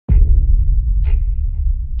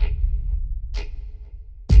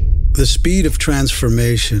The speed of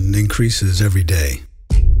transformation increases every day.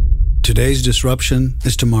 Today's disruption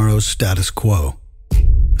is tomorrow's status quo.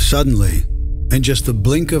 Suddenly, in just the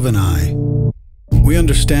blink of an eye, we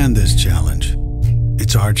understand this challenge.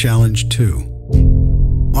 It's our challenge too.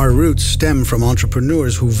 Our roots stem from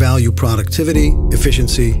entrepreneurs who value productivity,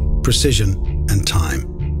 efficiency, precision, and time.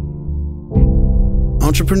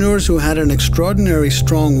 Entrepreneurs who had an extraordinary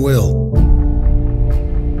strong will,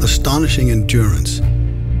 astonishing endurance,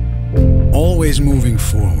 always moving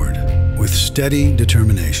forward with steady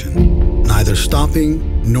determination, neither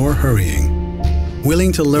stopping nor hurrying,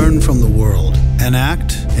 willing to learn from the world and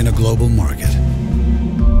act in a global market.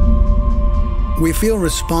 We feel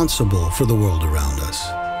responsible for the world around us.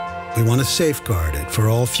 We want to safeguard it for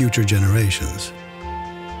all future generations.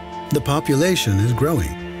 The population is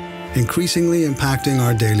growing, increasingly impacting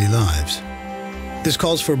our daily lives. This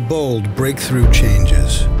calls for bold breakthrough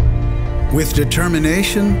changes. With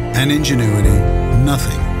determination and ingenuity,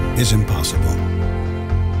 nothing is impossible.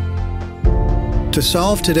 To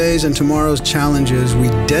solve today's and tomorrow's challenges, we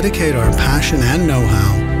dedicate our passion and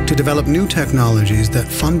know-how to develop new technologies that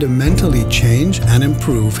fundamentally change and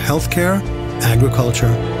improve healthcare,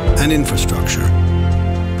 agriculture, and infrastructure,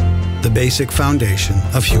 the basic foundation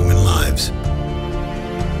of human lives.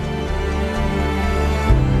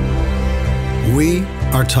 We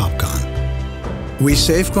are Topcon. We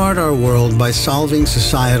safeguard our world by solving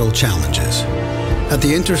societal challenges. At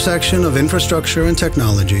the intersection of infrastructure and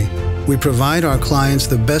technology, we provide our clients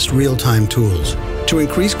the best real-time tools to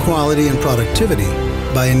increase quality and productivity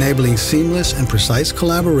by enabling seamless and precise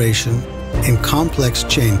collaboration in complex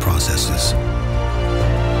chain processes.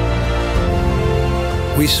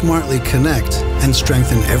 We smartly connect and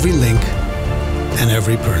strengthen every link and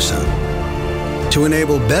every person to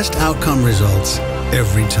enable best outcome results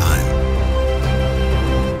every time.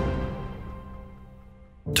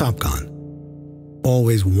 Topcon,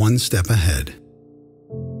 always one step ahead.